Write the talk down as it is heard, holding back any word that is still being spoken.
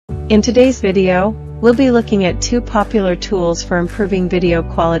In today's video, we'll be looking at two popular tools for improving video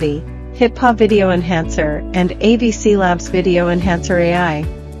quality, HitPaw Video Enhancer and AVCLabs Video Enhancer AI.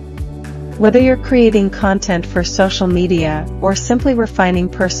 Whether you're creating content for social media or simply refining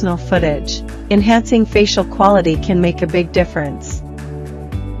personal footage, enhancing facial quality can make a big difference.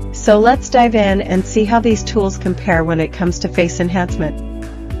 So let's dive in and see how these tools compare when it comes to face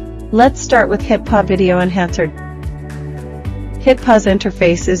enhancement. Let's start with HitPaw Video Enhancer. HitPaw's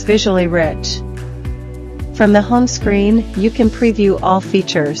interface is visually rich. From the home screen, you can preview all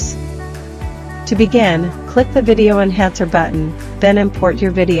features. To begin, click the Video Enhancer button, then import your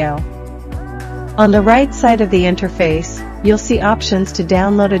video. On the right side of the interface, you'll see options to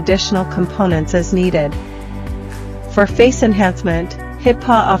download additional components as needed. For face enhancement, HitPaw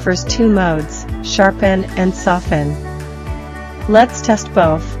offers two modes, Sharpen and Soften. Let's test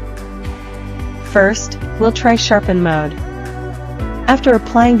both. First, we'll try Sharpen mode. After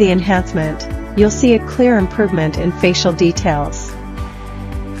applying the enhancement, you'll see a clear improvement in facial details.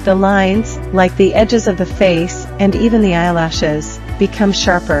 The lines, like the edges of the face and even the eyelashes, become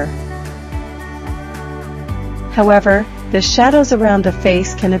sharper. However, the shadows around the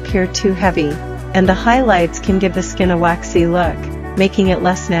face can appear too heavy, and the highlights can give the skin a waxy look, making it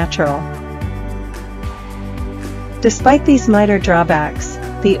less natural. Despite these minor drawbacks,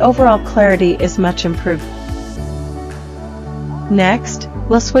 the overall clarity is much improved. Next,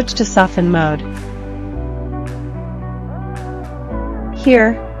 we'll switch to Soften mode.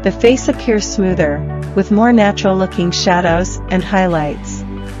 Here, the face appears smoother, with more natural-looking shadows and highlights.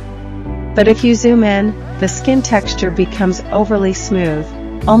 But if you zoom in, the skin texture becomes overly smooth,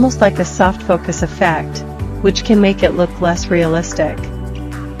 almost like a soft focus effect, which can make it look less realistic.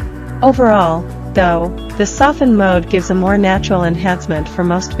 Overall, though, the Soften mode gives a more natural enhancement for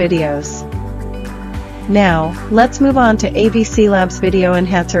most videos. Now, let's move on to AVCLabs Video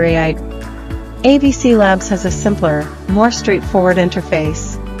Enhancer AI. AVCLabs has a simpler, more straightforward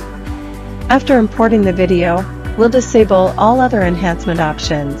interface. After importing the video, we'll disable all other enhancement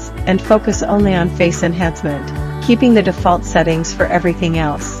options and focus only on face enhancement, keeping the default settings for everything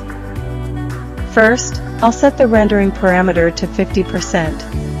else. First, I'll set the rendering parameter to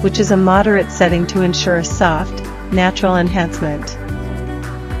 50%, which is a moderate setting to ensure a soft, natural enhancement.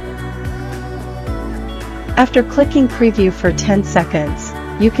 After clicking Preview for 10 seconds,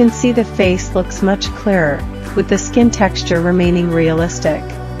 you can see the face looks much clearer, with the skin texture remaining realistic.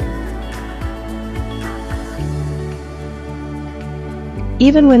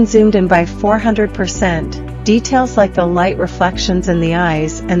 Even when zoomed in by 400%, details like the light reflections in the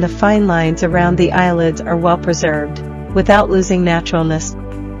eyes and the fine lines around the eyelids are well preserved, without losing naturalness.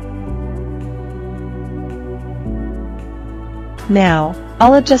 Now,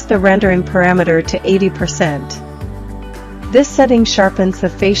 I'll adjust the rendering parameter to 80%. This setting sharpens the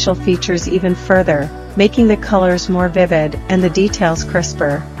facial features even further, making the colors more vivid and the details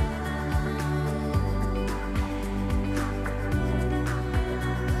crisper.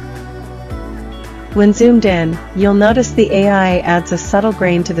 When zoomed in, you'll notice the AI adds a subtle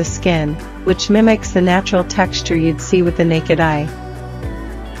grain to the skin, which mimics the natural texture you'd see with the naked eye.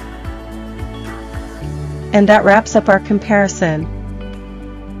 And that wraps up our comparison.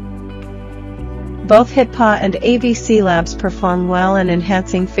 Both HitPaw and AVCLabs perform well in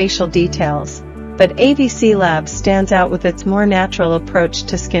enhancing facial details, but AVCLabs stands out with its more natural approach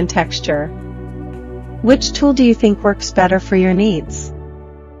to skin texture. Which tool do you think works better for your needs?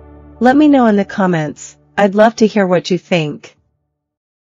 Let me know in the comments. I'd love to hear what you think.